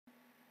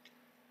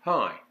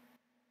Hi,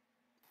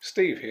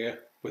 Steve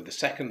here with the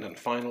second and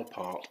final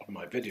part of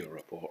my video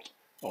report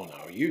on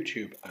our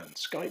YouTube and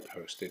Skype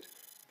hosted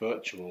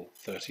virtual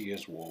 30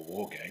 Years War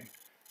wargame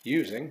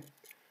using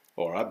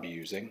or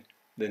abusing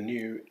the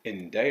new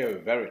In Deo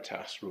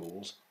Veritas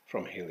rules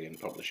from Helion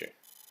Publishing.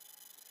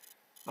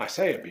 I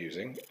say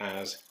abusing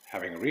as,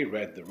 having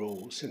reread the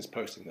rules since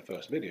posting the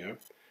first video,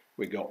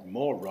 we got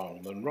more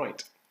wrong than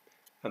right,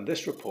 and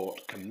this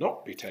report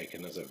cannot be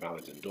taken as a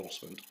valid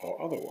endorsement or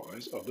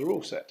otherwise of the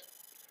rule set.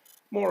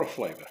 More of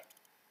flavour.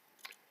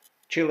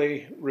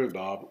 Chili,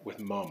 rhubarb with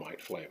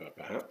Marmite flavour,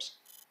 perhaps.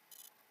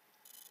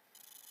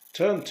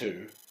 Turn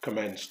 2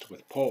 commenced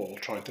with Paul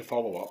trying to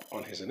follow up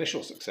on his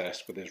initial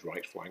success with his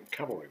right flank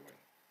cavalry wing.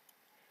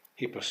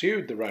 He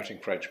pursued the routing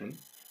Frenchman,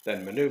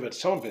 then manoeuvred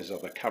some of his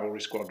other cavalry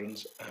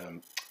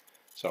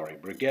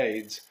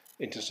brigades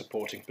into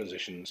supporting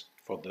positions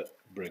for the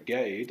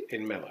brigade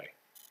in melee.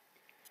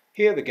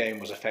 Here the game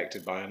was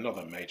affected by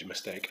another major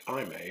mistake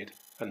I made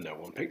and no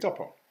one picked up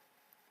on.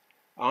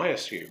 I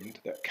assumed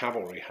that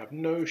cavalry have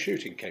no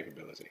shooting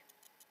capability.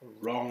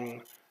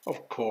 Wrong,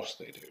 of course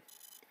they do.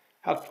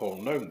 Had Paul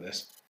known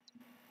this,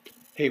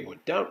 he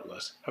would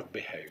doubtless have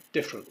behaved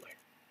differently.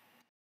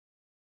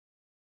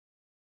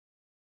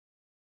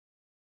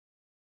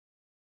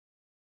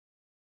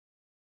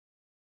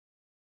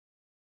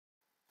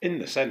 In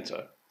the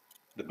centre,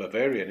 the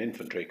Bavarian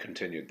infantry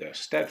continued their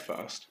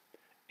steadfast,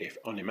 if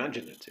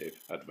unimaginative,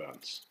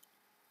 advance.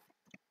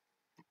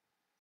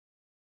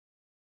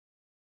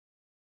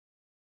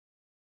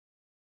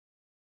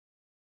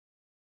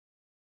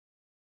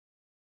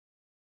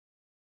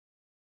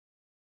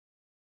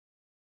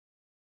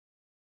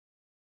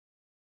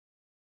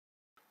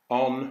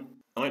 On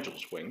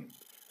Nigel's wing,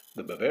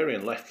 the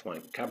Bavarian left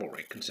flank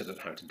cavalry considered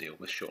how to deal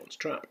with Sean's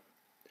trap.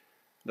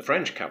 The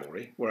French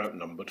cavalry were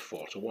outnumbered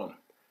 4-1,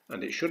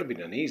 and it should have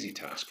been an easy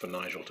task for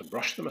Nigel to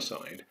brush them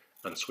aside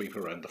and sweep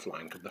around the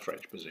flank of the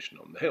French position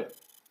on the hill.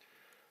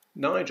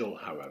 Nigel,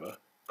 however,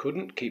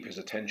 couldn't keep his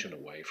attention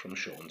away from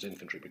Sean's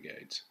infantry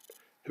brigades,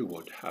 who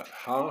would have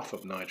half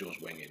of Nigel's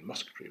wing in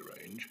musketry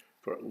range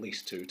for at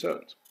least 2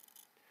 turns.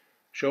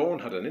 Sean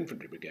had an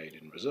infantry brigade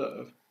in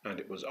reserve, and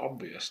it was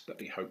obvious that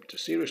he hoped to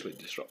seriously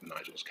disrupt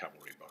Nigel's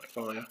cavalry by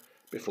fire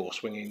before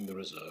swinging the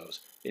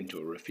reserves into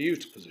a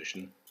refused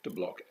position to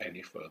block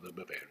any further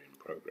Bavarian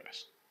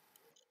progress.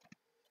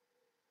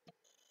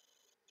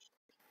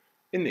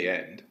 In the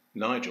end,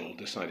 Nigel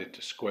decided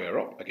to square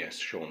up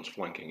against Sean's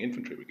flanking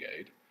infantry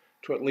brigade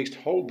to at least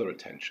hold their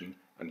attention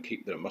and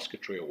keep their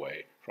musketry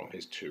away from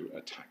his 2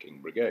 attacking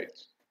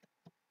brigades.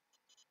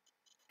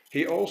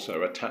 He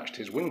also attached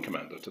his wing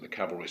commander to the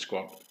cavalry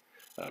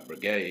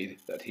brigade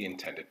that he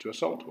intended to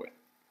assault with.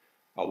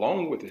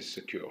 Along with his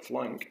secure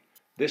flank,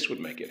 this would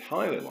make it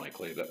highly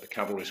likely that the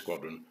cavalry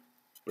squadron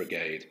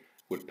brigade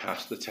would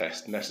pass the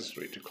test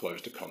necessary to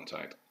close to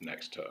contact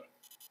next turn.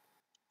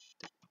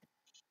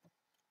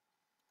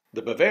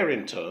 The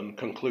Bavarian turn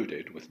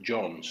concluded with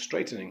John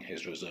straightening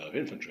his reserve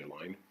infantry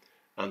line,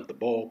 and the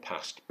ball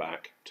passed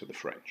back to the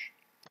French.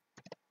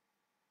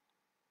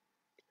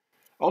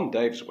 On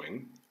Dave's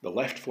wing, the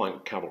left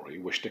flank cavalry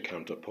wished to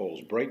counter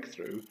Paul's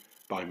breakthrough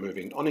by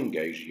moving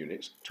unengaged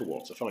units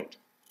towards a fight.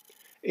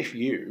 If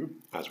you,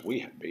 as we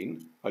have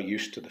been, are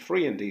used to the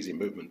free and easy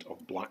movement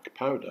of black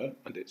powder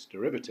and its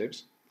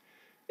derivatives,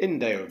 In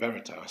Deo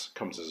Veritas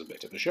comes as a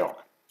bit of a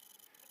shock.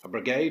 A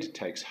brigade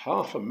takes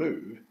half a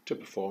move to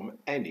perform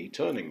any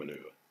turning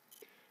manoeuvre.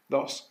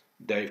 Thus,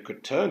 Dave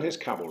could turn his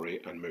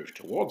cavalry and move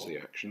towards the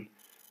action,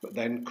 but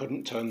then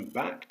couldn't turn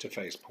back to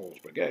face Paul's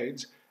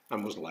brigades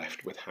and was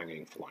left with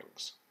hanging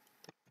flanks.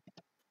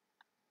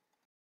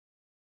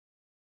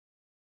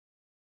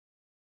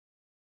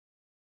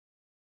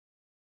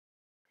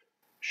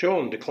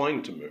 Sean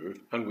declined to move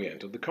and we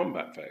entered the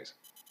combat phase.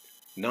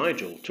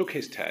 Nigel took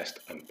his test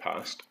and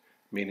passed,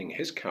 meaning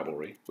his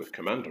cavalry, with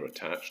commander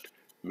attached,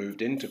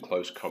 moved into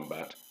close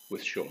combat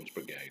with Sean's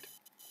brigade.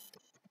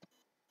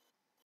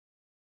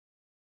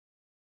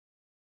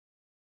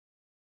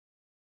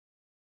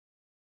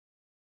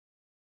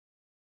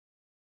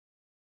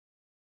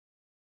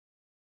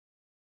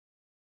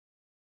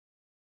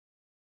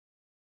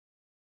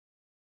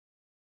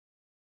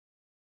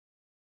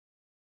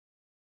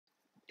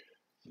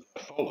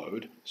 There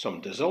followed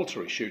some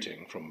desultory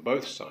shooting from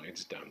both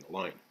sides down the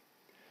line.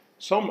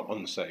 Some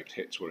unsaved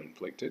hits were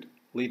inflicted,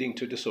 leading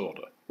to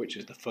disorder, which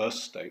is the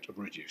first state of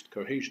reduced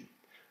cohesion,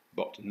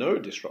 but no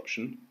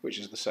disruption, which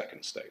is the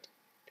second state.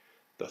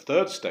 The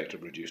third state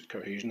of reduced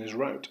cohesion is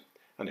rout,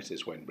 and it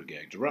is when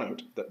brigades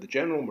rout that the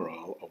general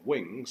morale of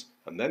wings,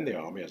 and then the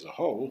army as a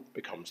whole,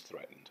 becomes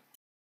threatened.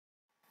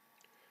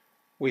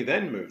 We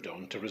then moved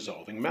on to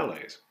resolving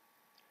melees.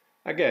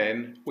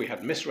 Again, we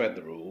had misread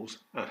the rules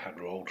and had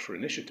rolled for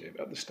initiative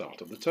at the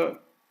start of the turn.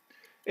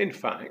 In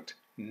fact,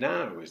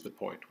 now is the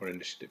point where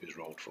initiative is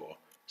rolled for,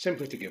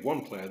 simply to give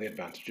one player the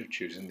advantage of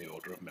choosing the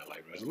order of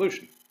melee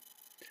resolution.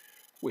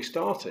 We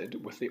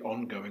started with the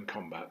ongoing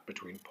combat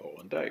between Paul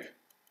and Dave.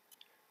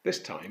 This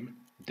time,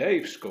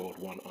 Dave scored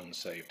 1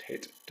 unsaved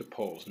hit to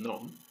Paul's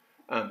none,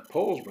 and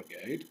Paul's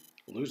brigade,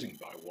 losing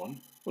by 1,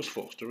 was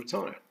forced to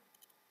retire.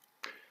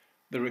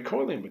 The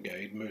recoiling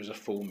brigade moves a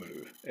full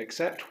move,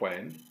 except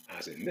when,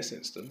 as in this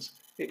instance,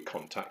 it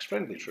contacts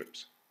friendly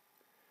troops.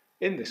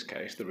 In this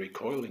case, the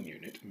recoiling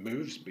unit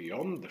moves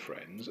beyond the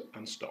friends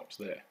and stops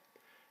there,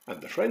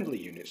 and the friendly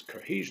unit's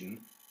cohesion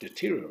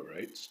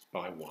deteriorates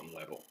by 1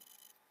 level.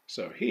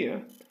 So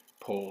here,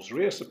 Paul's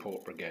rear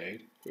support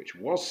brigade, which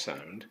was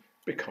sound,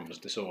 becomes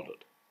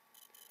disordered.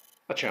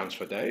 A chance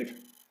for Dave.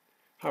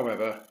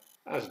 However,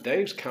 as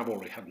Dave's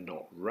cavalry had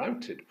not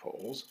routed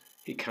Paul's,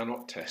 he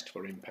cannot test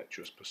for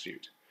impetuous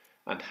pursuit,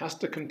 and has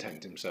to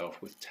content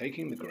himself with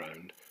taking the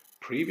ground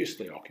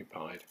previously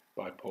occupied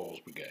by Paul's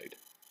brigade.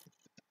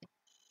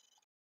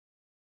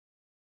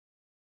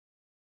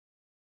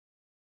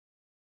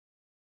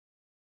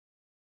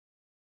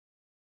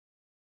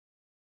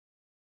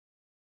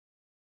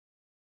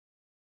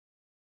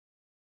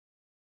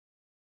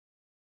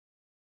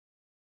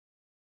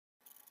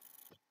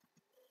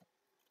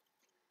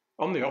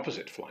 On the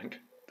opposite flank,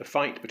 the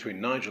fight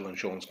between Nigel and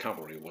Sean's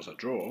cavalry was a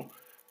draw,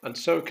 and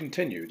so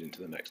continued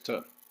into the next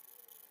turn.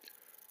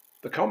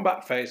 The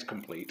combat phase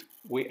complete,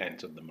 we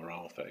entered the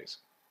morale phase.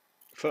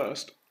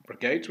 First,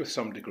 brigades with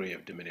some degree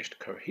of diminished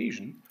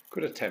cohesion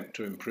could attempt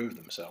to improve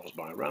themselves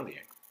by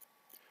rallying.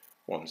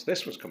 Once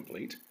this was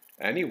complete,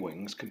 any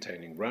wings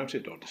containing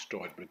routed or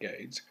destroyed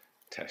brigades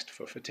test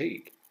for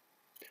fatigue.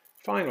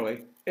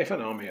 Finally, if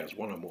an army has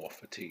 1 or more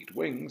fatigued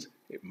wings,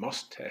 it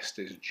must test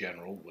its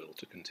general will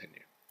to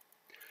continue.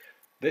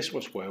 This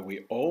was where we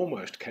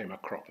almost came a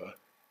cropper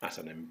at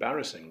an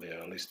embarrassingly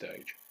early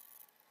stage.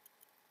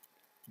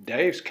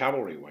 Dave's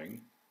cavalry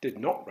wing did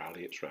not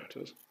rally its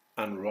routers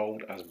and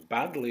rolled as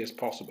badly as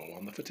possible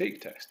on the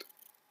fatigue test.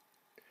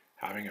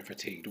 Having a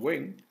fatigued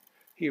wing,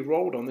 he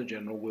rolled on the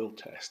general will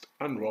test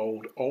and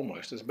rolled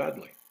almost as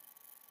badly.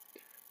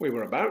 We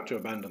were about to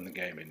abandon the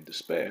game in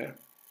despair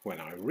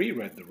when I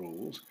reread the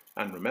rules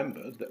and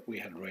remembered that we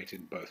had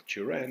rated both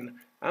Turenne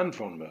and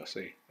von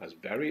Mercy as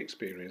very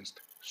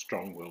experienced,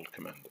 strong-willed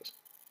commanders.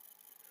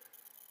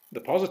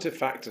 The positive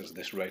factors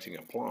this rating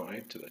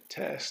applied to the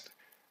test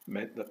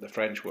meant that the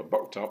French were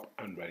bucked up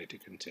and ready to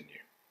continue.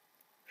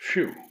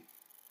 Phew!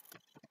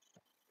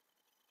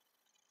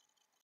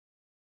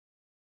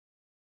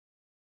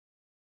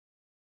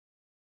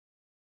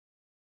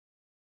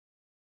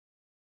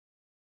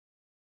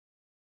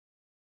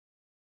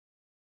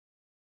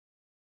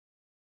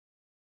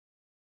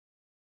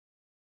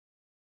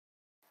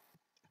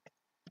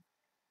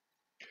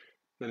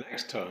 The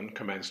next turn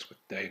commenced with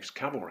Dave's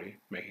cavalry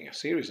making a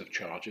series of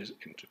charges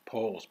into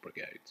Paul's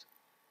brigades.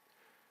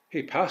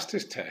 He passed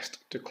his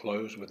test to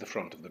close with the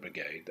front of the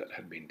brigade that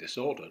had been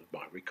disordered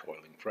by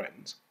recoiling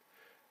friends,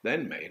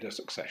 then made a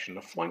succession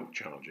of flank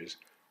charges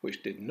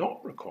which did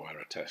not require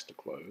a test to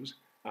close,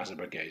 as a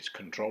brigade's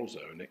control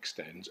zone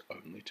extends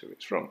only to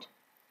its front.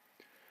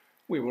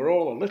 We were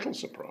all a little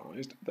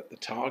surprised that the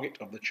target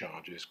of the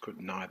charges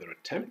could neither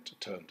attempt to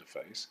turn to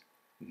face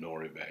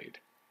nor evade.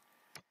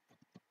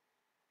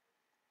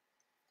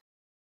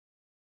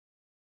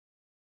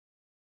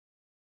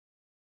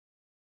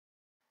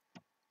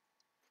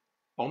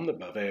 On the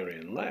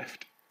Bavarian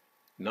left,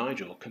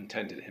 Nigel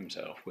contented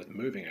himself with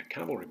moving a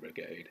cavalry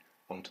brigade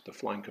onto the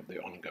flank of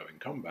the ongoing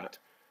combat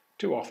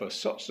to offer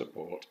such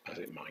support as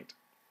it might.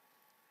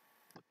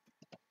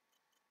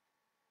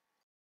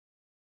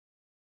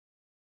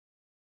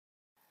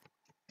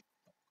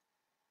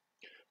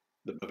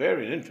 The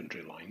Bavarian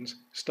infantry lines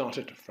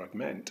started to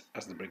fragment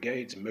as the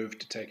brigades moved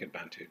to take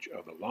advantage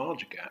of a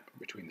large gap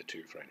between the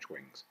 2 French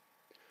wings.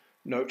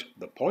 Note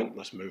the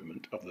pointless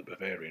movement of the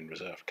Bavarian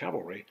reserve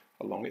cavalry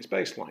along its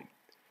baseline,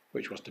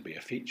 which was to be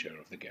a feature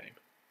of the game.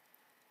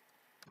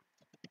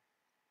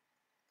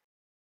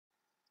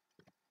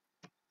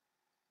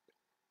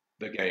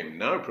 The game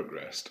now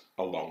progressed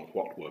along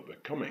what were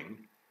becoming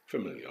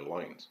familiar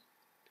lines.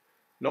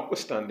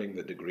 Notwithstanding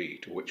the degree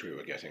to which we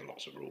were getting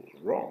lots of rules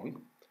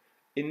wrong,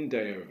 In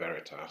Deo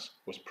Veritas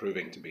was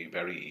proving to be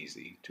very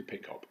easy to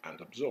pick up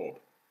and absorb,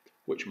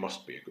 which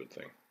must be a good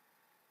thing.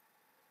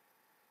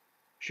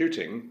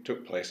 Shooting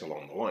took place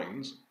along the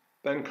lines,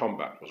 then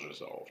combat was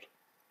resolved,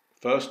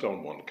 first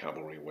on one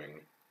cavalry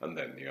wing and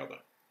then the other.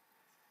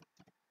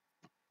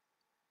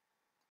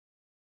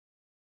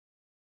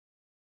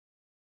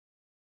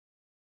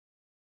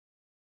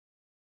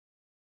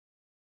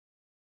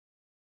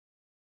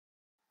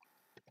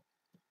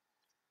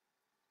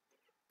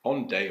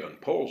 On Dave and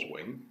Paul's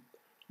wing,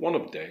 one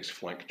of Dave's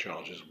flank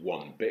charges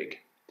won big,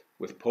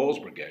 with Paul's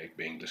brigade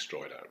being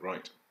destroyed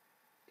outright.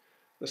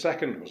 The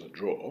second was a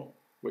draw,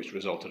 which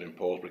resulted in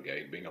Paul's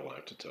brigade being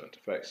allowed to turn to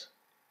face.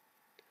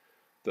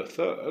 The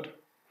third,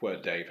 where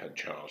Dave had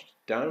charged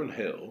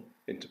downhill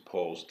into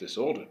Paul's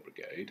disordered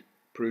brigade,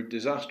 proved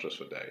disastrous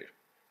for Dave,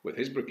 with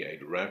his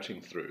brigade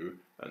routing through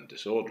and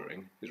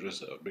disordering his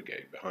reserve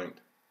brigade behind.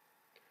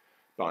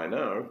 By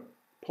now,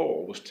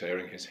 Paul was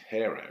tearing his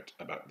hair out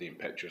about the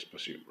impetuous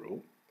pursuit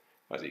rule,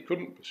 as he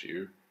couldn't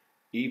pursue,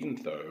 even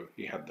though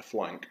he had the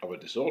flank of a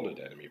disordered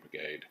enemy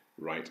brigade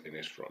right in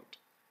his front.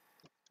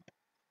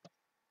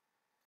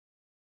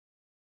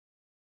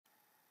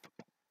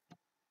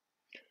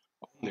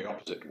 the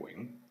opposite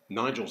wing,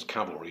 Nigel's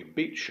cavalry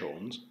beat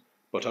Sean's,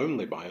 but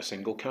only by a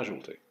single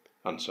casualty,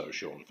 and so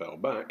Sean fell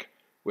back,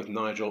 with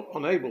Nigel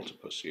unable to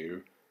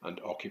pursue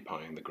and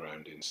occupying the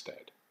ground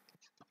instead.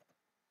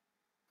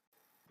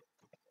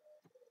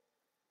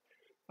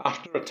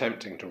 After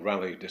attempting to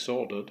rally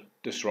disordered,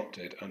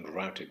 disrupted and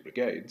routed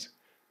brigades,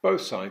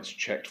 both sides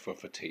checked for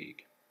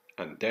fatigue,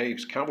 and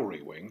Dave's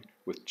cavalry wing,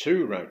 with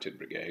 2 routed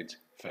brigades,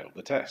 failed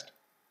the test.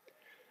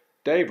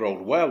 Dave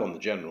rolled well on the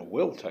general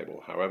will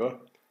table, however,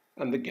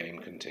 and the game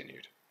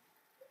continued.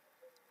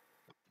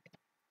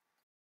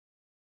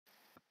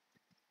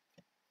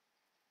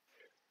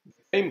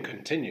 The game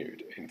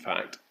continued, in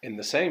fact, in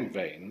the same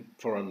vein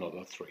for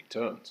another 3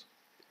 turns.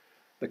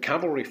 The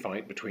cavalry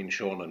fight between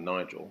Sean and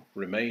Nigel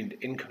remained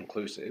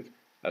inconclusive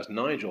as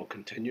Nigel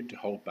continued to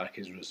hold back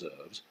his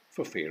reserves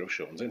for fear of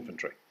Sean's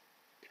infantry.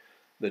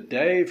 The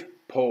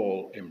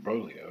Dave-Paul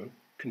imbroglio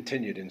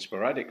continued in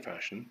sporadic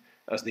fashion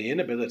as the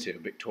inability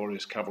of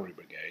victorious cavalry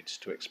brigades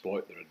to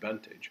exploit their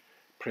advantage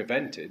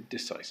prevented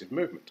decisive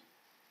movement.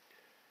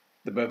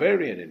 The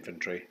Bavarian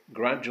infantry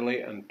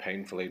gradually and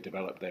painfully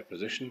developed their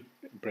position,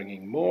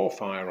 bringing more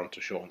fire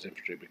onto Sean's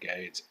infantry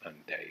brigades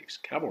and Dave's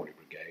cavalry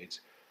brigades,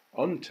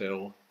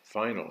 until,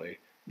 finally,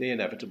 the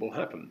inevitable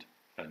happened,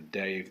 and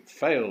Dave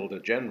failed a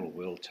general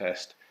will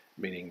test,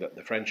 meaning that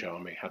the French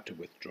army had to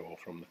withdraw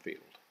from the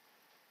field.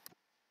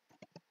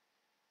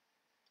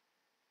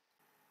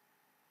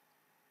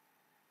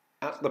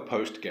 At the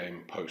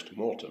post-game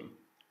post-mortem,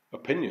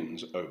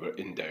 opinions over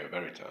In Deo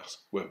Veritas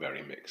were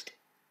very mixed.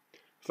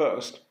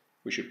 First,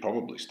 we should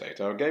probably state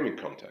our gaming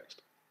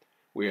context.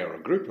 We are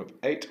a group of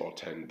 8 or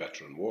 10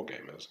 veteran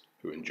wargamers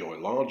who enjoy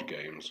large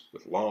games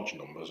with large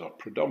numbers of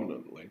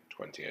predominantly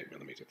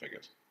 28mm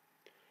figures.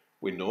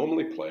 We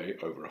normally play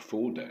over a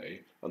full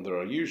day and there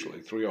are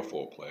usually 3 or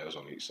 4 players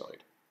on each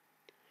side.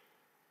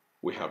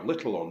 We have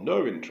little or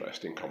no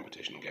interest in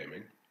competition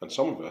gaming, and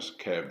some of us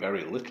care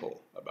very little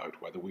about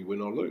whether we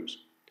win or lose,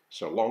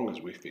 so long as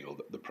we feel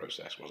that the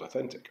process was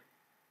authentic.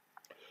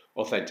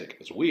 Authentic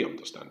as we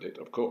understand it,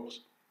 of course.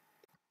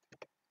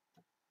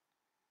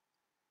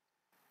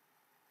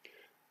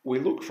 We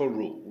look for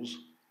rules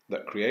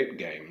that create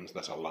games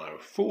that allow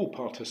full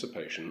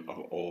participation of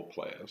all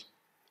players,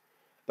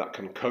 that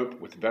can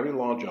cope with very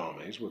large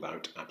armies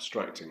without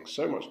abstracting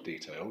so much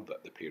detail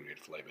that the period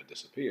flavour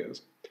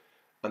disappears,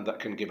 and that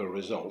can give a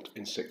result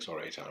in 6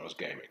 or 8 hours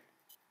gaming.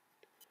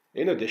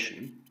 In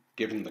addition,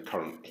 given the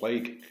current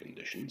plague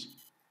conditions,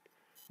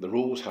 the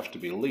rules have to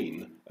be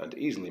lean and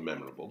easily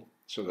memorable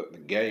so that the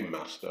game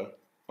master,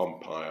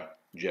 umpire,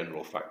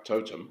 general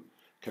factotum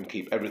can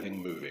keep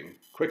everything moving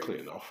quickly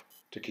enough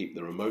to keep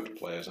the remote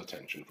player's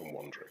attention from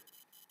wandering.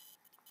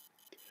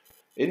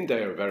 In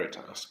Deo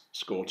Veritas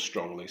scored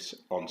strongly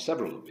on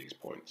several of these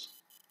points.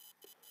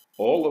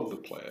 All of the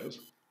players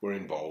were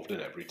involved in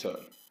every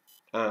turn,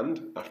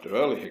 and, after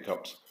early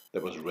hiccups,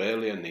 there was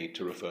rarely a need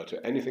to refer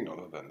to anything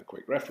other than the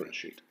quick reference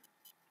sheet.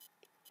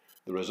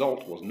 The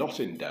result was not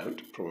in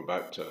doubt from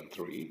about turn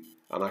 3,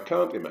 and I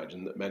can't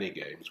imagine that many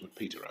games would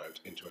peter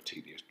out into a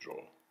tedious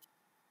draw.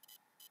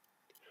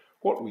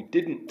 What we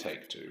didn't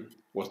take to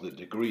was the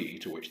degree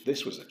to which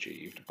this was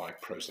achieved by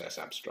process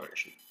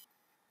abstraction.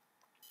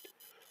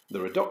 The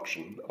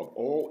reduction of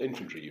all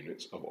infantry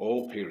units of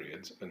all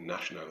periods and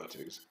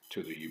nationalities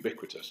to the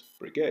ubiquitous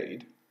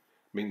brigade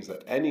means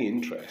that any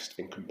interest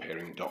in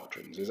comparing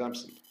doctrines is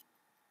absent.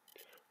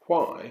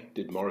 Why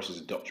did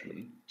Maurice's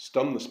Dutchmen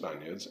stun the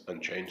Spaniards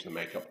and change the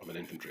makeup of an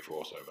infantry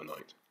force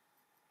overnight?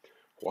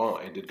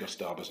 Why did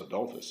Gustavus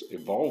Adolphus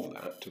evolve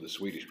that to the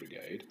Swedish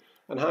brigade,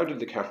 and how did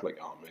the Catholic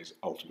armies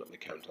ultimately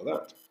counter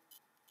that?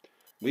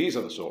 These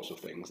are the sorts of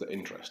things that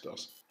interest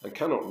us and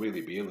cannot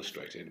really be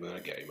illustrated within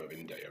a game of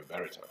In Deo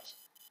Veritas.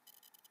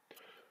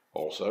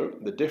 Also,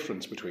 the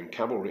difference between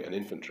cavalry and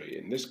infantry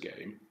in this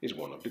game is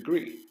one of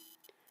degree.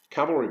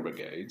 Cavalry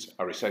brigades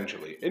are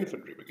essentially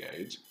infantry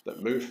brigades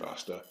that move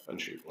faster and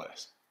shoot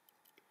less.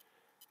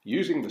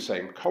 Using the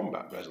same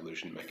combat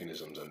resolution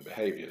mechanisms and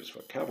behaviours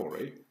for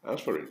cavalry as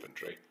for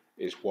infantry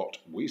is what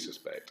we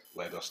suspect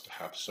led us to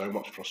have so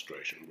much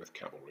frustration with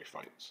cavalry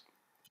fights.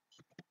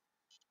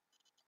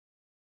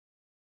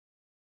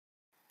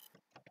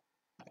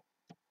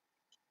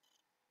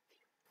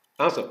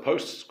 As a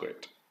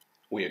postscript,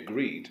 we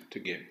agreed to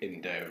give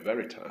In Deo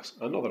Veritas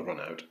another run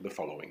out the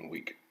following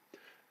week,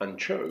 and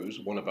chose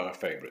one of our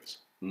favourites,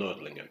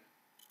 Nordlingen.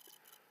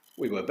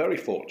 We were very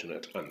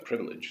fortunate and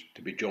privileged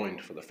to be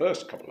joined for the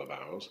first couple of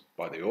hours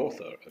by the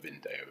author of In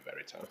Deo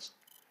Veritas,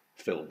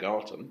 Phil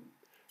Garton,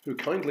 who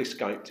kindly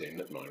Skyped in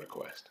at my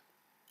request.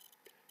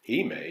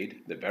 He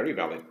made the very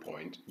valid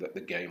point that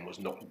the game was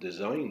not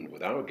designed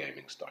with our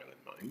gaming style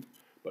in mind,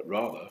 but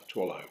rather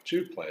to allow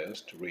 2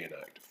 players to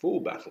reenact full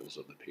battles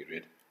of the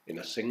period in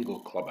a single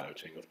club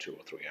outing of 2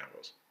 or 3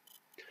 hours.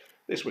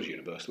 This was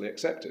universally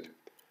accepted,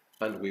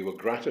 and we were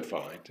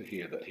gratified to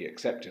hear that he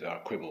accepted our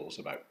quibbles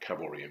about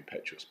cavalry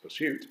impetuous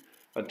pursuit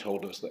and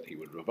told us that he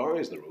would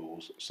revise the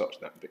rules such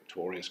that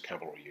victorious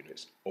cavalry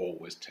units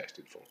always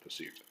tested for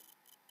pursuit.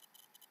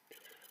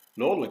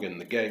 Nordlingen,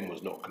 the game,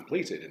 was not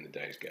completed in the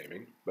day's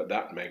gaming, but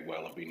that may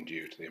well have been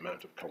due to the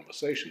amount of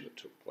conversation that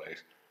took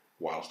place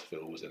whilst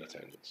Phil was in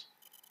attendance.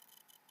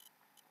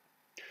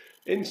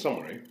 In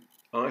summary,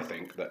 I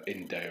think that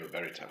In Deo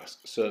Veritas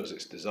serves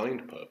its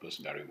designed purpose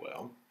very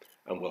well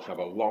and will have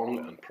a long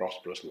and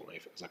prosperous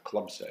life as a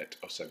club set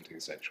of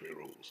 17th century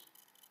rules.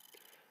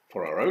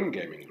 For our own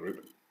gaming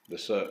group, the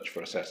search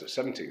for a set of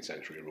 17th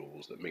century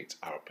rules that meets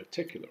our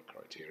particular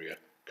criteria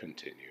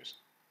continues.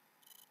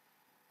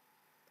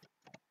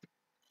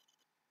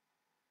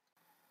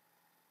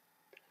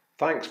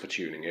 Thanks for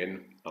tuning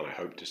in, and I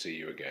hope to see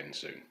you again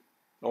soon.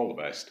 All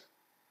the best,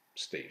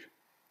 Steve.